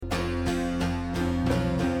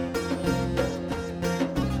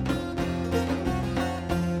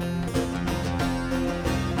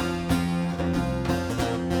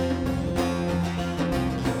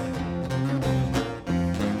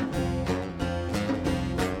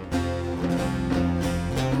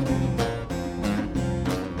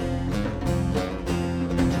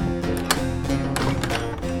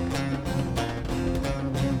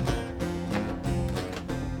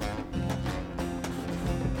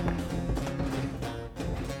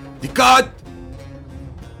Dikkat!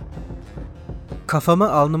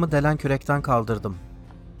 Kafamı alnımı delen kürekten kaldırdım.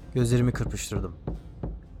 Gözlerimi kırpıştırdım.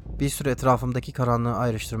 Bir süre etrafımdaki karanlığı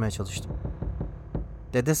ayrıştırmaya çalıştım.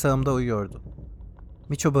 Dede sağımda uyuyordu.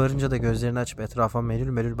 Miço bağırınca da gözlerini açıp etrafa melül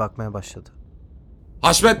melül bakmaya başladı.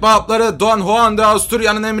 Haşmet Bağapları Don Juan de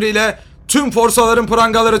Asturya'nın emriyle tüm forsaların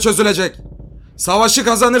prangaları çözülecek. Savaşı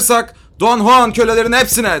kazanırsak Don Juan kölelerin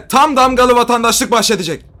hepsine tam damgalı vatandaşlık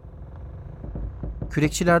bahşedecek.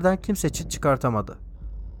 Kürekçilerden kimse çıt çıkartamadı.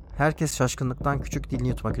 Herkes şaşkınlıktan küçük dilini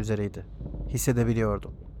yutmak üzereydi.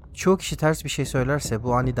 Hissedebiliyordum. Çoğu kişi ters bir şey söylerse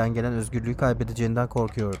bu aniden gelen özgürlüğü kaybedeceğinden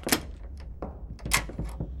korkuyordu.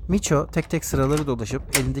 Miço tek tek sıraları dolaşıp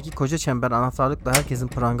elindeki koca çember anahtarlıkla herkesin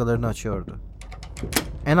prangalarını açıyordu.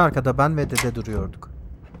 En arkada ben ve dede duruyorduk.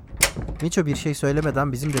 Miço bir şey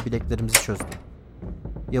söylemeden bizim de bileklerimizi çözdü.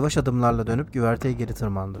 Yavaş adımlarla dönüp güverteye geri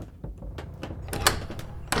tırmandı.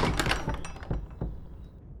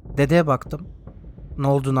 Dedeye baktım. Ne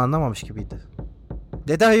olduğunu anlamamış gibiydi.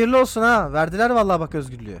 Dede hayırlı olsun ha. Verdiler vallahi bak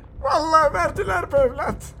özgürlüğü. Vallahi verdiler be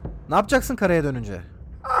evlat. Ne yapacaksın karaya dönünce?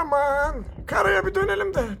 Aman karaya bir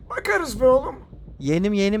dönelim de bakarız be oğlum.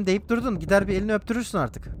 Yeğenim deyip durdun. Gider bir elini öptürürsün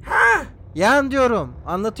artık. Ha? Yeğen diyorum.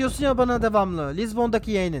 Anlatıyorsun ya bana devamlı.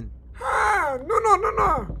 Lizbon'daki yeğenin. Ha,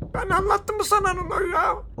 Nuno. Ben anlattım mı sana Nuno'yu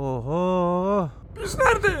ya? Oho. Biz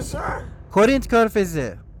neredeyiz ya? Korint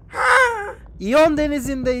Körfezi. Ha? İyon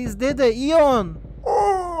denizindeyiz dede. İyon.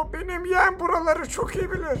 Oo, benim yeğen buraları çok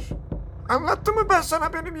iyi bilir. Anlattım mı ben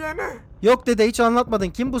sana benim yeğeni? Yok dede hiç anlatmadın.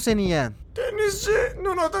 Kim bu senin yeğen? Denizci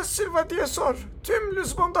Nuno da Silva diye sor. Tüm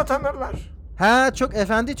Lizbon'da tanırlar. Ha çok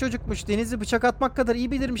efendi çocukmuş. Denizi bıçak atmak kadar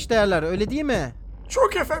iyi bilirmiş derler. Öyle değil mi?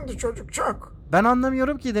 Çok efendi çocuk çok. Ben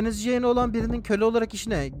anlamıyorum ki denizci yeğeni olan birinin köle olarak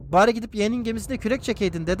işine. Bari gidip yeğenin gemisine kürek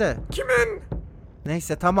çekeydin dede. Kimin?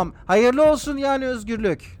 Neyse tamam. Hayırlı olsun yani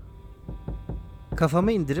özgürlük.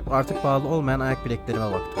 Kafamı indirip artık bağlı olmayan ayak bileklerime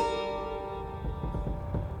baktım.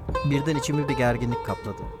 Birden içimi bir gerginlik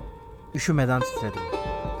kapladı. Üşümeden titredim.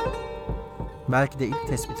 Belki de ilk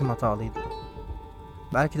tespitim hatalıydı.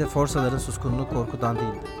 Belki de forsaların suskunluğu korkudan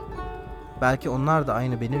değildi. Belki onlar da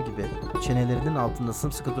aynı benim gibi çenelerinin altında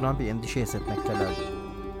sımsıkı duran bir endişe hissetmektelerdi.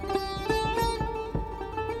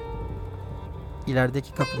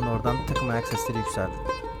 İlerideki kapının oradan bir takım ayak sesleri yükseldi.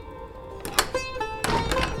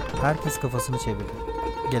 Herkes kafasını çevirdi.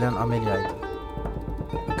 Gelen Amelia'ydı.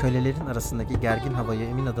 Kölelerin arasındaki gergin havayı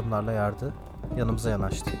emin adımlarla yardı, yanımıza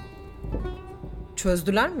yanaştı.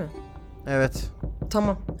 Çözdüler mi? Evet.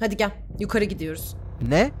 Tamam, hadi gel. Yukarı gidiyoruz.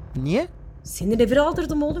 Ne? Niye? Seni revire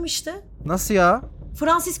aldırdım oğlum işte. Nasıl ya?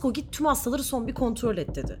 Francisco git tüm hastaları son bir kontrol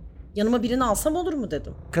et dedi. Yanıma birini alsam olur mu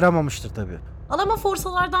dedim. Kıramamıştır tabii. Al ama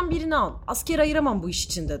forsalardan birini al. Asker ayıramam bu iş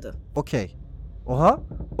için dedi. Okey. Oha.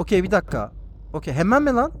 Okey bir dakika. Okey hemen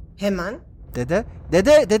mi lan? Hemen.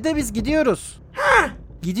 Dede biz gidiyoruz.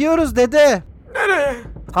 Gidiyoruz dede. Nereye?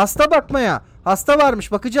 Hasta bakmaya. Hasta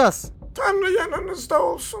varmış bakacağız. Tanrı yanınızda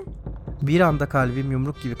olsun. Bir anda kalbim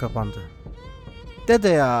yumruk gibi kapandı. Dede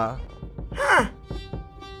ya.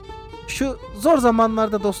 Şu zor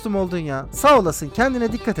zamanlarda dostum oldun ya. Sağ olasın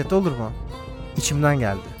kendine dikkat et olur mu? İçimden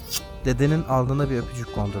geldi. Dedenin alnına bir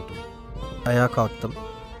öpücük kondurdum. Ayağa kalktım.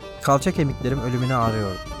 Kalça kemiklerim ölümüne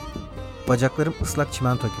ağrıyordu. Bacaklarım ıslak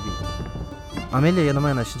çimento gibiydi. Amelia yanıma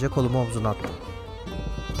yanaşınca kolumu omzuna attım.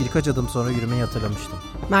 Birkaç adım sonra yürümeyi hatırlamıştım.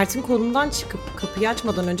 Mert'in kolundan çıkıp kapıyı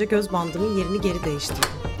açmadan önce göz bandımın yerini geri değiştirdim.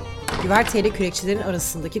 Güverteyle kürekçilerin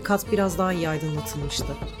arasındaki kat biraz daha iyi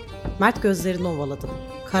aydınlatılmıştı. Mert gözlerini ovaladı.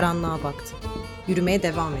 Karanlığa baktı. Yürümeye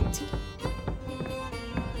devam ettik.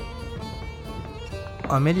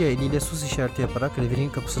 Amelia eliyle sus işareti yaparak revirin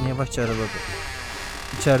kapısını yavaşça araladı.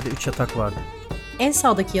 İçeride 3 yatak vardı. En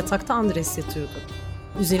sağdaki yatakta Andres yatıyordu.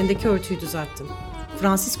 Üzerindeki örtüyü düzelttim.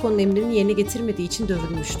 Francisco'nun emrini yerine getirmediği için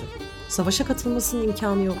dövülmüştü. Savaşa katılmasının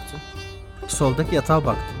imkanı yoktu. Soldaki yatağa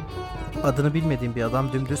baktım. Adını bilmediğim bir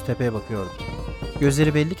adam dümdüz tepeye bakıyordu.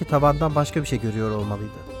 Gözleri belli ki tavandan başka bir şey görüyor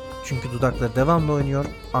olmalıydı. Çünkü dudakları devamlı oynuyor,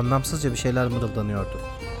 anlamsızca bir şeyler mırıldanıyordu.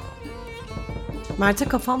 Mert'e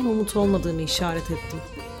kafamla umut olmadığını işaret ettim.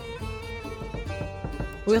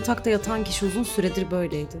 O yatakta yatan kişi uzun süredir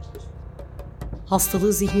böyleydi.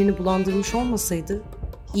 Hastalığı zihnini bulandırmış olmasaydı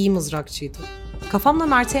iyi mızrakçıydı. Kafamla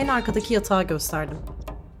Mert'e en arkadaki yatağı gösterdim.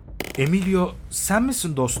 Emilio, sen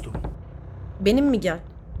misin dostum? Benim mi gel?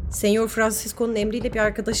 Senyor Francisco'nun emriyle bir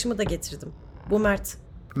arkadaşımı da getirdim. Bu Mert.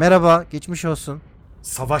 Merhaba, geçmiş olsun.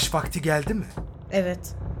 Savaş vakti geldi mi?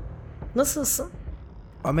 Evet. Nasılsın?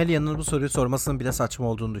 Amelia'nın bu soruyu sormasının bile saçma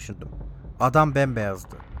olduğunu düşündüm. Adam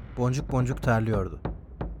bembeyazdı. Boncuk boncuk terliyordu.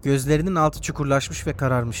 Gözlerinin altı çukurlaşmış ve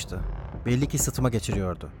kararmıştı. Belli ki sıtma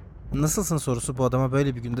geçiriyordu. Nasılsın sorusu bu adama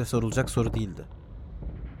böyle bir günde sorulacak soru değildi.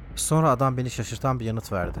 Sonra adam beni şaşırtan bir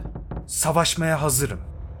yanıt verdi. Savaşmaya hazırım.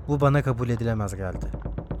 Bu bana kabul edilemez geldi.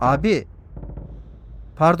 Abi,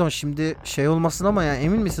 pardon şimdi şey olmasın ama ya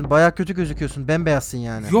emin misin? Baya kötü gözüküyorsun, bembeyazsın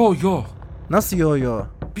yani. Yo. Nasıl yo?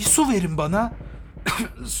 Bir su verin bana.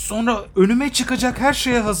 Sonra önüme çıkacak her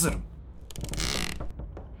şeye hazırım.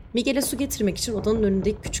 Miguel'e su getirmek için odanın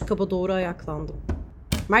önündeki küçük kaba doğru ayaklandım.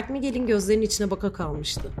 Mert Miguel'in gözlerinin içine baka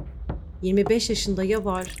kalmıştı. 25 yaşında ya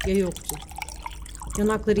var ya yoktu.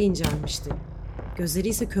 Yanakları incelmişti. Gözleri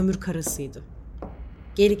ise kömür karasıydı.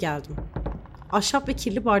 Geri geldim. Ahşap ve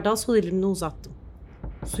kirli bardağı sol elimle uzattım.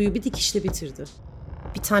 Suyu bir dikişle bitirdi.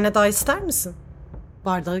 Bir tane daha ister misin?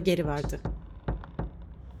 Bardağı geri verdi.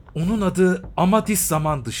 Onun adı Amadis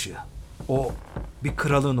Zaman Dışı. O bir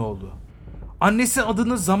kralın oğlu. Annesi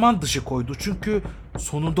adını Zaman Dışı koydu çünkü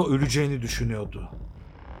sonunda öleceğini düşünüyordu.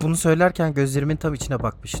 Bunu söylerken gözlerimin tam içine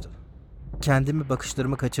bakmıştı. Kendimi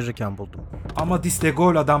bakışlarımı kaçırırken buldum. Amadis de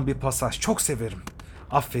Gaula'dan bir pasaj. Çok severim.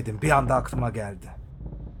 Affedin, bir anda aklıma geldi.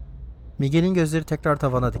 Miguel'in gözleri tekrar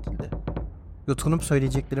tavana dikildi. Yutkunup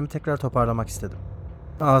söyleyeceklerimi tekrar toparlamak istedim.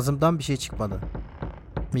 Ağzımdan bir şey çıkmadı.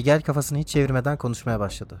 Miguel kafasını hiç çevirmeden konuşmaya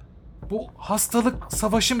başladı. Bu hastalık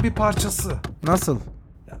savaşın bir parçası. Nasıl?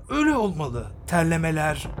 Ya öyle olmalı.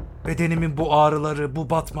 Terlemeler, bedenimin bu ağrıları, bu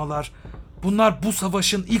batmalar. Bunlar bu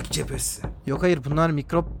savaşın ilk cephesi. Yok hayır, bunlar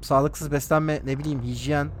mikrop, sağlıksız beslenme, ne bileyim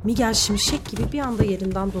hijyen. Miguel şimşek gibi bir anda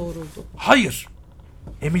yerinden doğruldu. Hayır.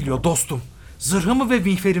 Emilio dostum, zırhımı ve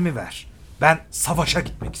miğferimi ver. Ben savaşa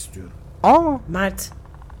gitmek istiyorum. Aa! Mert,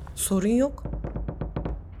 sorun yok.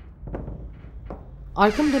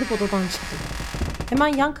 Arkamı dönüp odadan çıktım. Hemen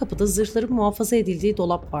yan kapıda zırhların muhafaza edildiği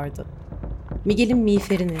dolap vardı. Miguel'in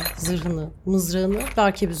miğferini, zırhını, mızrağını ve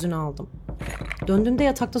arkebüzünü aldım. Döndüğümde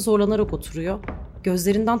yatakta zorlanarak oturuyor,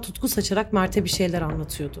 gözlerinden tutku saçarak Mert'e bir şeyler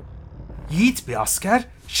anlatıyordu. Yiğit bir asker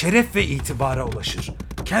şeref ve itibara ulaşır.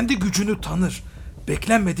 Kendi gücünü tanır.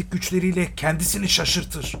 Beklenmedik güçleriyle kendisini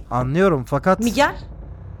şaşırtır. Anlıyorum fakat... Miguel,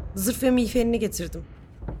 zırh ve miğferini getirdim.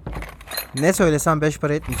 Ne söylesem 5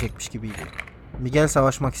 para etmeyecekmiş gibiydi. Miguel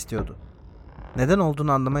savaşmak istiyordu. Neden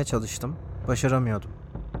olduğunu anlamaya çalıştım. Başaramıyordum.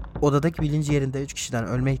 Odadaki bilinci yerinde 3 kişiden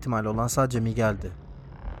ölme ihtimali olan sadece Miguel'di.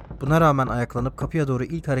 Buna rağmen ayaklanıp kapıya doğru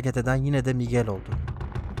ilk hareket eden yine de Miguel oldu.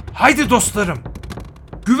 Haydi dostlarım!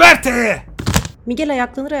 Güverteye! Miguel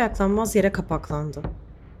ayaklanır ayaklanmaz yere kapaklandı.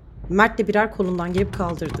 Mert'le birer kolundan girip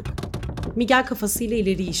kaldırdık. Miguel kafasıyla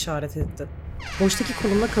ileriyi işaret etti. Boştaki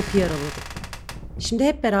kolumla kapıyı araladı. Şimdi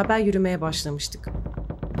hep beraber yürümeye başlamıştık.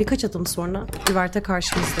 Birkaç adım sonra güverte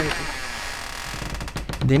karşımızdaydı.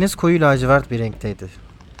 Deniz koyu lacivert bir renkteydi.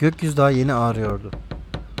 Gökyüzü daha yeni ağrıyordu.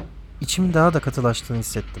 İçim daha da katılaştığını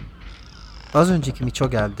hissettim. Az önceki Miço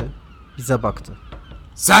geldi, bize baktı.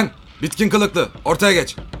 Sen bitkin kılıklı ortaya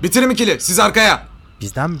geç. Bitirim ikili siz arkaya.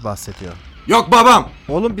 Bizden mi bahsediyor? Yok babam.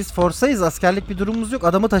 Oğlum biz forsayız, askerlik bir durumumuz yok,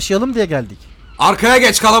 adamı taşıyalım diye geldik. Arkaya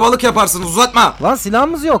geç kalabalık yaparsınız uzatma. Lan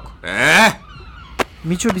silahımız yok.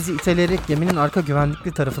 Miço bizi iteleyerek geminin arka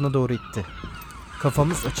güvenlikli tarafına doğru itti.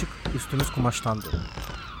 Kafamız açık, üstümüz kumaştandı.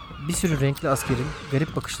 Bir sürü renkli askerin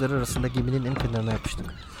garip bakışları arasında geminin en kenarına yapıştık.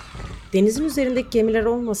 Denizin üzerindeki gemiler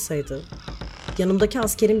olmasaydı, yanımdaki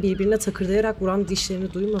askerin birbirine takırdayarak vuran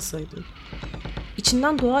dişlerini duymasaydım,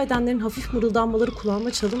 içinden dua edenlerin hafif mırıldanmaları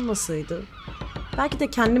kulağıma çalınmasaydı, belki de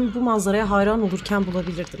kendimi bu manzaraya hayran olurken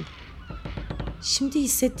bulabilirdim. Şimdi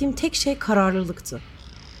hissettiğim tek şey kararlılıktı.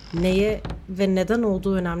 Neye ve neden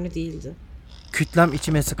olduğu önemli değildi. Kütlem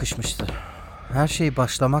içime sıkışmıştı. Her şey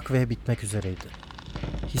başlamak ve bitmek üzereydi.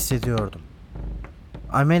 Hissediyordum.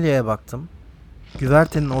 Amelia'ya baktım.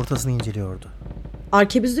 Güvertenin ortasını inceliyordu.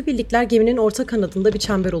 Arkebüzlü birlikler geminin orta kanadında bir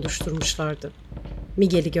çember oluşturmuşlardı.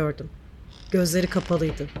 Miguel'i gördüm. Gözleri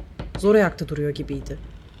kapalıydı. Zor ayakta duruyor gibiydi.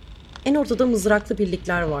 En ortada mızraklı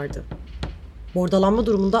birlikler vardı. Bordalanma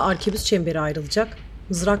durumunda arkebüz çemberi ayrılacak,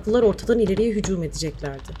 mızraklılar ortadan ileriye hücum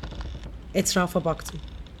edeceklerdi. Etrafa baktım.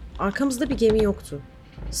 Arkamızda bir gemi yoktu.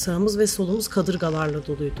 Sağımız ve solumuz kadırgalarla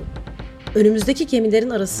doluydu. Önümüzdeki gemilerin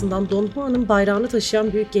arasından Don Juan'ın bayrağını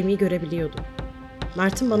taşıyan büyük gemiyi görebiliyordum.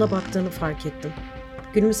 Mert'in bana baktığını fark ettim.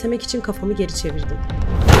 Gülümsemek için kafamı geri çevirdim.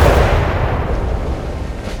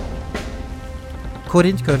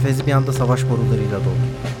 Korint körfezi bir anda savaş borularıyla doldu.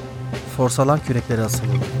 Forsalan kürekleri asıldı.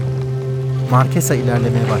 Markesa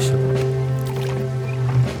ilerlemeye başladı.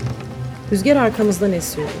 Rüzgar arkamızdan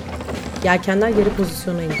esiyordu. Yelkenler yarı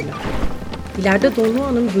pozisyona indiler. İleride Don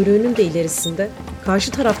Juan'ın bölüğünün de ilerisinde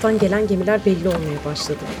karşı taraftan gelen gemiler belli olmaya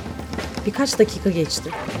başladı. Birkaç dakika geçti.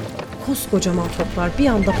 Koskocaman toplar bir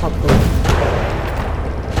anda patladı.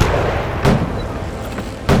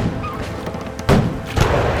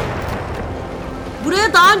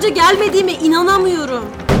 Buraya daha önce gelmediğime inanamıyorum.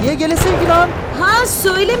 Niye gelesin ki lan? Ha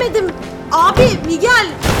söylemedim. Abi Miguel.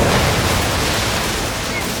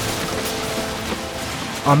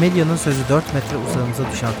 Amelia'nın sözü 4 metre uzağımıza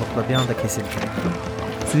düşen topla bir anda kesildi.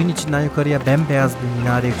 Suyun içinden yukarıya bembeyaz bir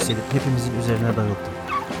minare yükselip hepimizin üzerine dağıldı.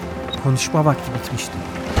 Konuşma vakti bitmişti.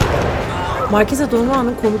 Marquesa Don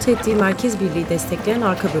Juan'ın komuta ettiği merkez birliği destekleyen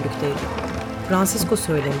arka bölükteydi. Francisco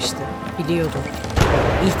söylemişti. Biliyordum.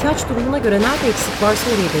 İhtiyaç durumuna göre nerede eksik varsa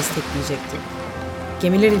orayı destekleyecekti.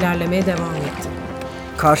 Gemiler ilerlemeye devam etti.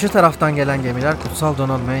 Karşı taraftan gelen gemiler kutsal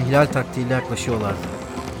donanmaya hilal taktiğiyle yaklaşıyorlardı.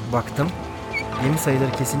 Baktım, gemi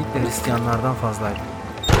sayıları kesinlikle Hristiyanlardan fazlaydı.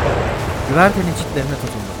 Güvertenin çitlerine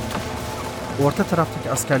tutundum. Orta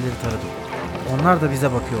taraftaki askerleri taradım. Onlar da bize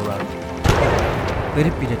bakıyorlardı.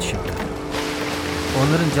 Garip bir iletişim.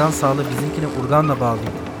 Onların can sağlığı bizimkine urganla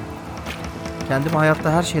bağlıydı. Kendimi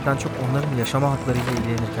hayatta her şeyden çok onların yaşama haklarıyla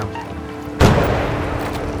ilgilenirken buldum.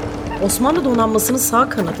 Osmanlı donanmasının sağ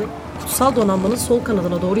kanadı, kutsal donanmanın sol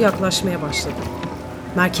kanadına doğru yaklaşmaya başladı.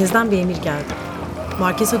 Merkezden bir emir geldi.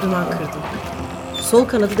 Marquesa dümen kırdı. Sol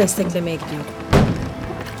kanadı desteklemeye gidiyordu.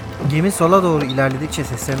 Gemi sola doğru ilerledikçe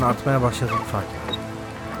seslerin artmaya başladığını fark ettim.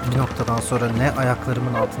 Bir noktadan sonra ne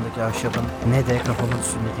ayaklarımın altındaki ahşabın ne de kafamın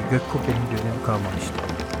üstündeki gök kubbenin bir önemi kalmamıştı.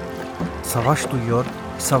 Savaş duyuyor,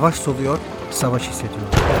 savaş soluyor, savaş hissediyorum.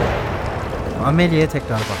 Amelia'ya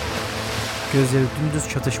tekrar baktım. Gözleri dümdüz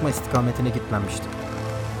çatışma istikametine gitmemişti.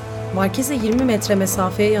 Marquesa 20 metre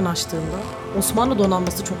mesafeye yanaştığında Osmanlı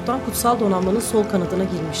donanması çoktan kutsal donanmanın sol kanadına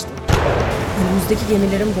girmişti. Önümüzdeki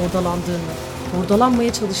gemilerin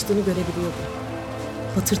bordalanmaya çalıştığını görebiliyordu.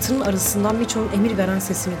 Patırtının arasından birçoğun emir veren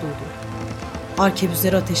sesini duydu.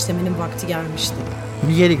 Arkebüzleri ateşlemenin vakti gelmişti.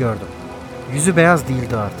 Miguel'i gördüm. Yüzü beyaz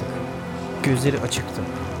değildi artık. Gözleri açıktı.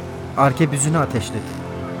 Arkebüzünü ateşledi.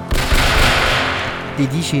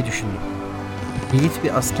 Dediği şeyi düşündüm. Yiğit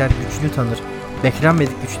bir asker gücünü tanır,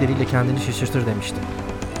 beklenmedik güçleriyle kendini şaşırtır demişti.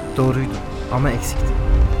 Doğruydu ama eksikti.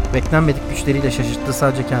 Beklenmedik güçleriyle şaşırttığı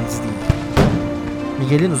sadece kendisi değildi.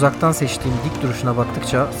 Miguel'in uzaktan seçtiğim dik duruşuna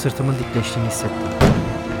baktıkça sırtımın dikleştiğini hissettim.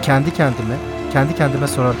 Kendi kendime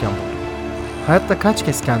sorarken buldum. Hayatta kaç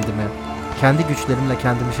kez kendi güçlerimle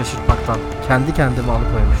kendimi şaşırtmaktan kendi kendime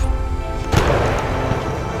alıkoymuştum.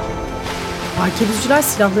 Arkebüzcüler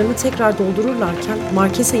silahlarını tekrar doldururlarken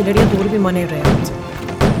Marquesa ileriye doğru bir manevra yaptı.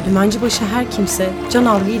 Dümencibaşı her kimse can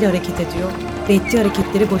havliyle hareket ediyor ve ettiği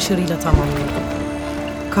hareketleri başarıyla tamamlıyordu.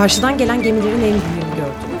 Karşıdan gelen gemilerin en büyüğünü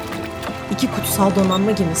gördüm. İki kutsal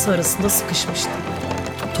donanma gemisi arasında sıkışmıştı.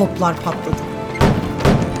 Toplar patladı.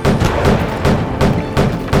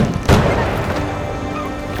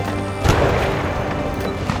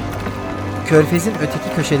 Körfezin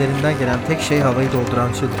öteki köşelerinden gelen tek şey havayı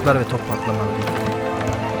dolduran çığlıklar ve top patlamalarıydı.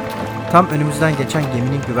 Tam önümüzden geçen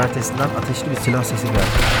geminin güvertesinden ateşli bir silah sesi geldi.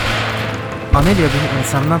 Amelia beni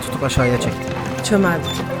ensemden tutup aşağıya çekti.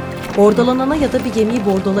 Çömeldik. Bordalanana ya da bir gemiyi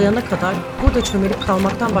bordalayana kadar burada çömelip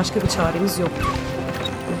kalmaktan başka bir çaremiz yoktu.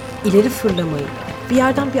 İleri fırlamayı, bir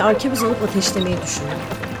yerden bir arkebüz alıp ateşlemeyi düşündüm.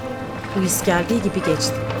 Bu his geldiği gibi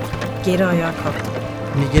geçti. Geri ayağa kalktım.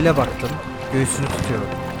 Miguel'e baktım, göğsünü tutuyordu.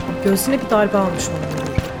 Göğsüne bir darbe almış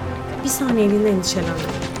olmalıydı. Bir saniyeliğine endişelendim.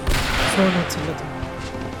 Sonra hatırladım.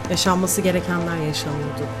 Yaşanması gerekenler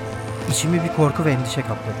yaşanıyordu. İçimi bir korku ve endişe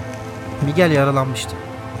kapladı. Miguel yaralanmıştı.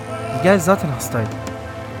 Miguel zaten hastaydı.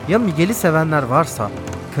 Ya Miguel'i sevenler varsa,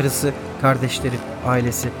 karısı, kardeşleri,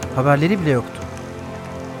 ailesi, haberleri bile yoktu.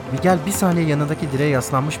 Miguel bir saniye yanındaki direğe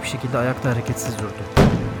yaslanmış bir şekilde ayakta hareketsiz durdu.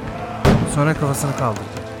 Sonra kafasını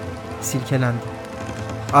kaldırdı. Silkelendi.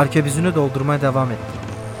 Arkebüzünü doldurmaya devam etti.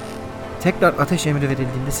 Tekrar ateş emri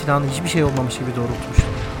verildiğinde silahını hiçbir şey olmamış gibi doğrultmuştu.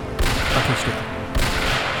 Ateşledi.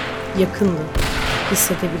 Yakındı.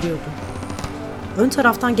 Hissedebiliyordum. Ön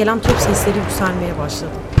taraftan gelen top sesleri yükselmeye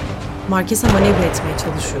başladı. Marquesa manevra etmeye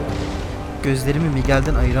çalışıyordu. Gözlerimi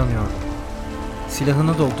Miguel'den ayıramıyordum.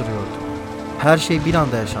 Silahını dolduruyordu. Her şey bir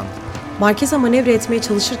anda yaşandı. Marquesa manevra etmeye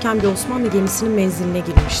çalışırken bir Osmanlı gemisinin menziline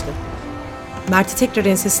girmişti. Mert'i tekrar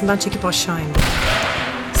ensesinden çekip aşağı indi.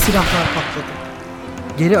 Silahlar patladı.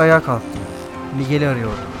 Geri ayağa kalktım. Miguel'i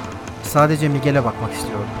arıyordum. Sadece Miguel'e bakmak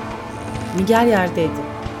istiyordum. Miguel yerdeydi.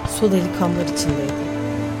 Sol eli kanlar içindeydi.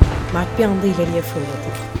 Mert bir anda ileriye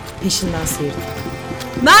fırladı. Peşinden seyirdi.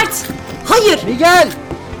 Mert! Hayır! Miguel!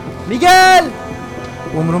 Miguel!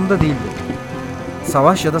 Umurumda değildi.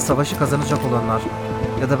 Savaş ya da savaşı kazanacak olanlar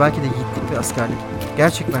ya da belki de yiğitlik ve askerlik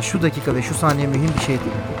gerçekten şu dakika ve şu saniye mühim bir şey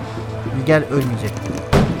değil. Miguel ölmeyecekti.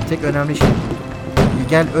 Tek önemli şey buydu.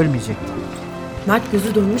 Miguel ölmeyecekti. Mert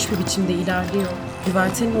gözü dönmüş bir biçimde ilerliyor.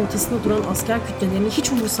 Güvertenin ortasında duran asker kütlelerini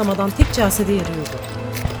hiç umursamadan tek celsede yarıyordu.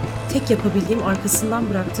 Tek yapabildiğim arkasından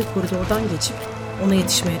bıraktığı koridordan geçip ona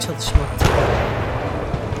yetişmeye çalışmaktı.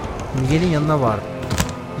 Miguel'in yanına vardım.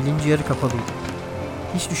 Bilinci yarı kapalıydı.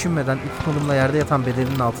 Hiç düşünmeden iki kolumla yerde yatan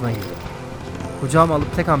bedeninin altına girdim. Kucağıma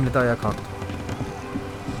alıp tek hamlede ayağa kalktım.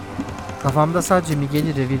 Kafamda sadece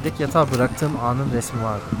Miguel'i revirdeki yatağa bıraktığım anın resmi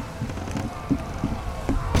vardı.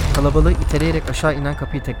 Kalabalığı iteleyerek aşağı inen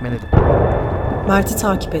kapıyı tekmeledim. Mert'i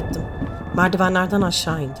takip ettim. Merdivenlerden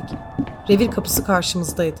aşağı indik. Revir kapısı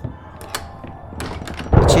karşımızdaydı.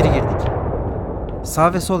 İçeri girdik.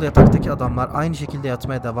 Sağ ve sol yataktaki adamlar aynı şekilde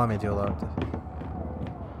yatmaya devam ediyorlardı.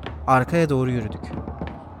 Arkaya doğru yürüdük.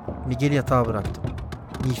 Miguel'i yatağa bıraktım.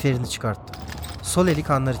 Miğferini çıkarttım. Sol eli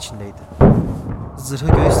kanlar içindeydi.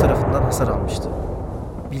 Zırhı göğüs tarafından hasar almıştı.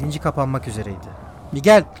 Bilinci kapanmak üzereydi.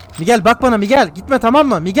 Miguel! Miguel bak bana Miguel! Gitme tamam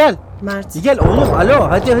mı? Miguel! Mert. Miguel oğlum alo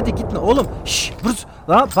hadi gitme oğlum. Şşş Bruce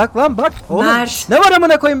lan bak oğlum. Mert. Şş, ne var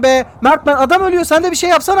amına koyayım be? Mert adam ölüyor sen de bir şey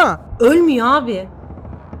yapsana. Ölmüyor abi.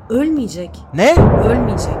 Ölmeyecek. Ne?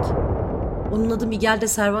 Ölmeyecek. Onun adı Miguel de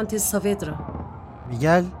Cervantes Saavedra.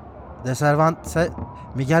 Miguel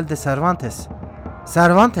de Cervantes.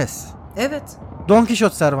 Cervantes. Evet. Don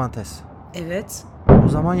Quixote Cervantes. Evet. O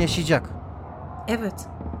zaman yaşayacak. Evet.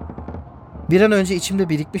 Bir an önce içimde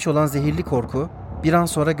birikmiş olan zehirli korku bir an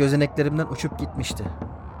sonra gözeneklerimden uçup gitmişti.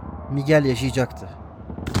 Miguel yaşayacaktı.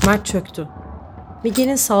 Mert çöktü.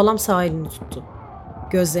 Miguel'in sağlam sağ elini tuttu.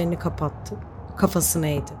 Gözlerini kapattı. Kafasını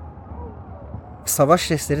eğdi. Savaş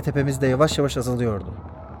sesleri tepemizde yavaş yavaş azalıyordu.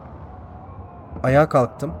 Ayağa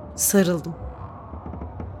kalktım. Sarıldım.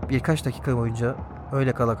 Birkaç dakika boyunca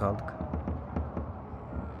öyle kala kaldık.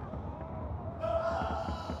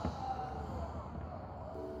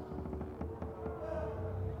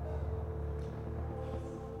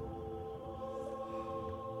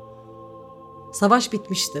 Savaş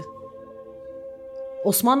bitmişti.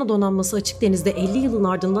 Osmanlı donanması açık denizde 50 yılın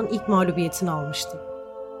ardından ilk mağlubiyetini almıştı.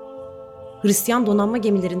 Hristiyan donanma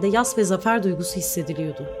gemilerinde yas ve zafer duygusu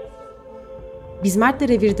hissediliyordu. Biz Mert'le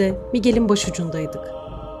revirde Miguel'in başucundaydık.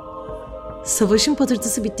 Savaşın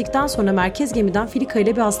patırtısı bittikten sonra merkez gemiden Filika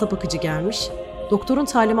ile bir hasta bakıcı gelmiş, doktorun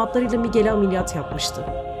talimatlarıyla Miguel'e ameliyat yapmıştı.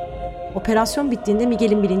 Operasyon bittiğinde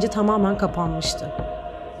Miguel'in bilinci tamamen kapanmıştı.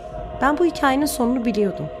 Ben bu hikayenin sonunu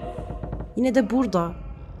biliyordum. Yine de burada,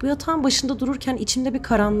 bu yatağın başında dururken içimde bir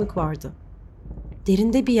karanlık vardı.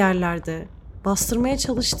 Derinde bir yerlerde, bastırmaya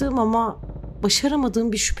çalıştığım ama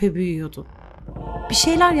başaramadığım bir şüphe büyüyordu. Bir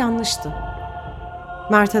şeyler yanlıştı.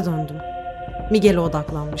 Mert'e döndüm. Miguel'e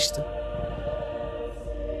odaklanmıştı.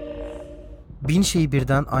 Bin şeyi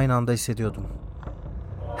birden aynı anda hissediyordum.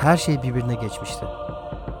 Her şey birbirine geçmişti.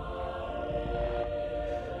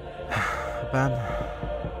 Ben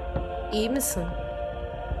İyi misin?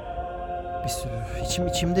 bir sürü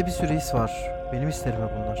içimde bir sürü his var. Benim hislerime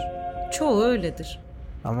bunlar. Çoğu öyledir.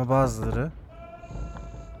 Ama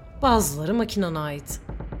Bazıları makinana ait.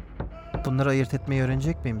 bunları ayırt etmeyi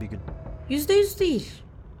öğrenecek miyim bir gün? %100 değil.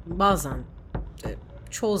 Bazen.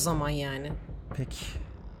 Çoğu zaman yani. Peki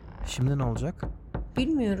şimdi ne olacak?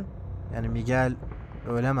 Bilmiyorum. Yani Miguel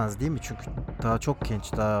ölemez değil mi? Çünkü daha çok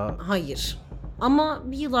genç, daha... Hayır. Ama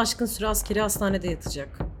bir yıl aşkın süre askeri hastanede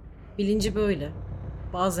yatacak. Bilinci böyle.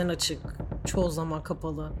 Bazen açık, çoğu zaman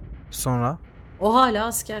kapalı. Sonra? O hala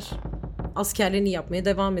asker. Askerliğini yapmaya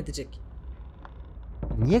devam edecek.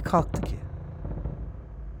 Niye kalktı ki?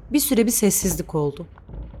 Bir süre bir sessizlik oldu.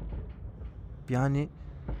 Yani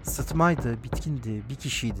sıtmaydı, bitkindi, bir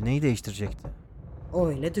kişiydi. Neyi değiştirecekti? O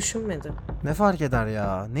öyle düşünmedi. Ne fark eder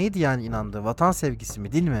ya? Neydi yani inandı? Vatan sevgisi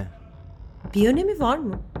mi, değil mi? Bir önemi var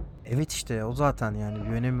mı? Evet işte o zaten yani bir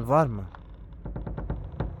önemi var mı?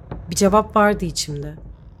 Bir cevap vardı içimde.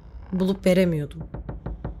 Bulup veremiyordum.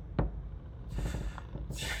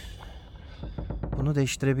 Bunu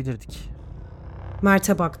değiştirebilirdik.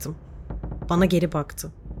 Mert'e baktım. Bana geri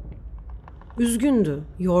baktı. Üzgündü,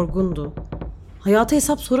 yorgundu. Hayata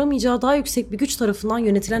hesap soramayacağı daha yüksek bir güç tarafından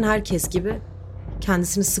yönetilen herkes gibi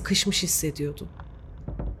kendisini sıkışmış hissediyordu.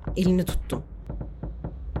 Elini tuttum.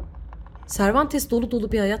 Cervantes dolu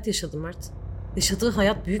dolu bir hayat yaşadı Mert. Yaşadığı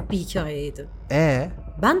hayat büyük bir hikayeydi.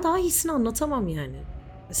 Ben daha iyisini anlatamam yani.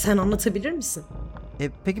 Sen anlatabilir misin?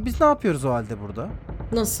 Peki biz ne yapıyoruz o halde burada?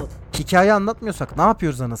 Nasıl? Hikaye anlatmıyorsak ne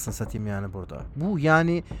yapıyoruz anasını satayım yani burada? Bu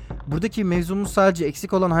yani buradaki mevzumuz sadece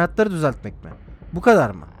eksik olan hayatları düzeltmek mi? Bu kadar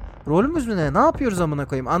mı? Rolümüz mü ne? Ne yapıyoruz amına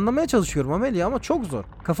koyayım? Anlamaya çalışıyorum Amelia ama çok zor.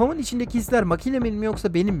 Kafamın içindeki hisler makinemin mi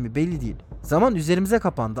yoksa benim mi belli değil. Zaman üzerimize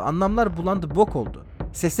kapandı. Anlamlar bulandı, bok oldu.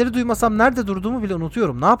 Sesleri duymasam nerede durduğumu bile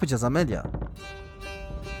unutuyorum. Ne yapacağız Amelia?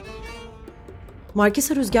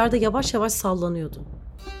 Markesa rüzgarda yavaş yavaş sallanıyordu.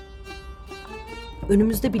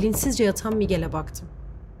 Önümüzde bilinçsizce yatan Miguel'e baktım.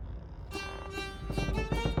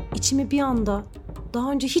 İçimi bir anda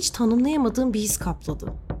daha önce hiç tanımlayamadığım bir his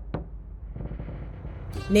kapladı.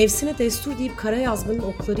 Nefsine destur deyip kara yazgının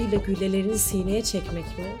oklarıyla güllelerini sineye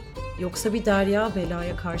çekmek mi? Yoksa bir derya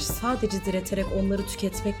belaya karşı sadece direterek onları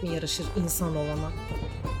tüketmek mi yaraşır insan olana?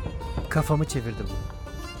 Kafamı çevirdim.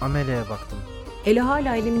 Amelia'ya baktım. Eli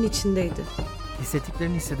hala elimin içindeydi.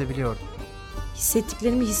 Hissettiklerini hissedebiliyordum.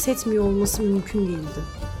 Hissettiklerimi hissetmiyor olması mümkün değildi.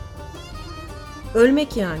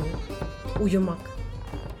 Ölmek yani. Uyumak.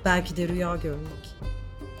 Belki de rüya görmek.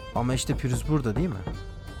 Ama işte pürüz burada değil mi?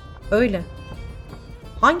 Öyle.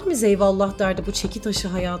 Hangimiz eyvallah derdi bu çeki taşı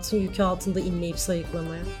hayatın yükü altında inleyip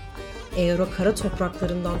sayıklamaya? Eğer o kara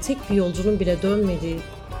topraklarından tek bir yolcunun bile dönmediği,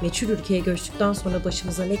 meçhul ülkeye göçtükten sonra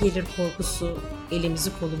başımıza ne gelir korkusu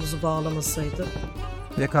elimizi kolumuzu bağlamasaydı.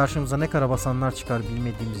 Ve karşımıza ne karabasanlar çıkar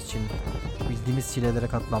bilmediğimiz için bildiğimiz çilelere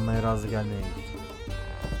katlanmaya razı gelmeyeydik.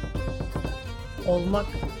 Olmak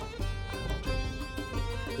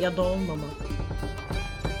ya da olmamak.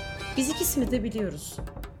 Biz ikisini de biliyoruz.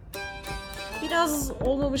 Biraz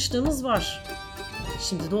olmamışlığımız var.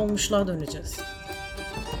 Şimdi de olmuşluğa döneceğiz.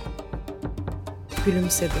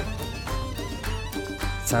 Gülümsedi.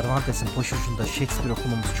 Cervantes'in poşucunda Shakespeare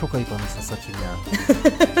okumamız çok ayıp anasını satayım ya.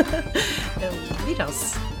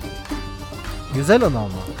 Biraz. Güzel ana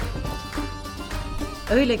ama.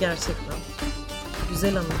 Öyle gerçekten.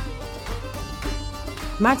 Güzel anı.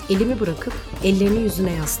 Mert elimi bırakıp ellerini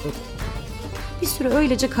yüzüne yasladı. Bir süre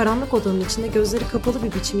öylece karanlık odanın içinde gözleri kapalı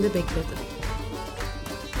bir biçimde bekledi.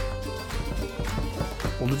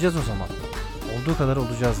 Olacağız o zaman. Olduğu kadar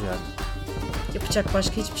olacağız yani. Yapacak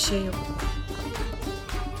başka hiçbir şey yok.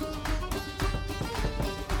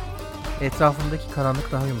 Etrafımdaki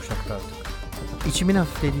karanlık daha yumuşaktı artık. İçimin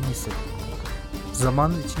hafiflediğini hissettim.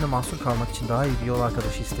 Zamanın içinde mahsur kalmak için daha iyi bir yol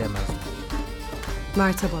arkadaşı isteyemezdim.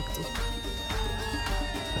 Mert'e baktım.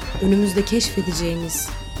 Önümüzde keşfedeceğimiz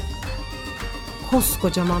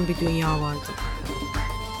koskocaman bir dünya vardı.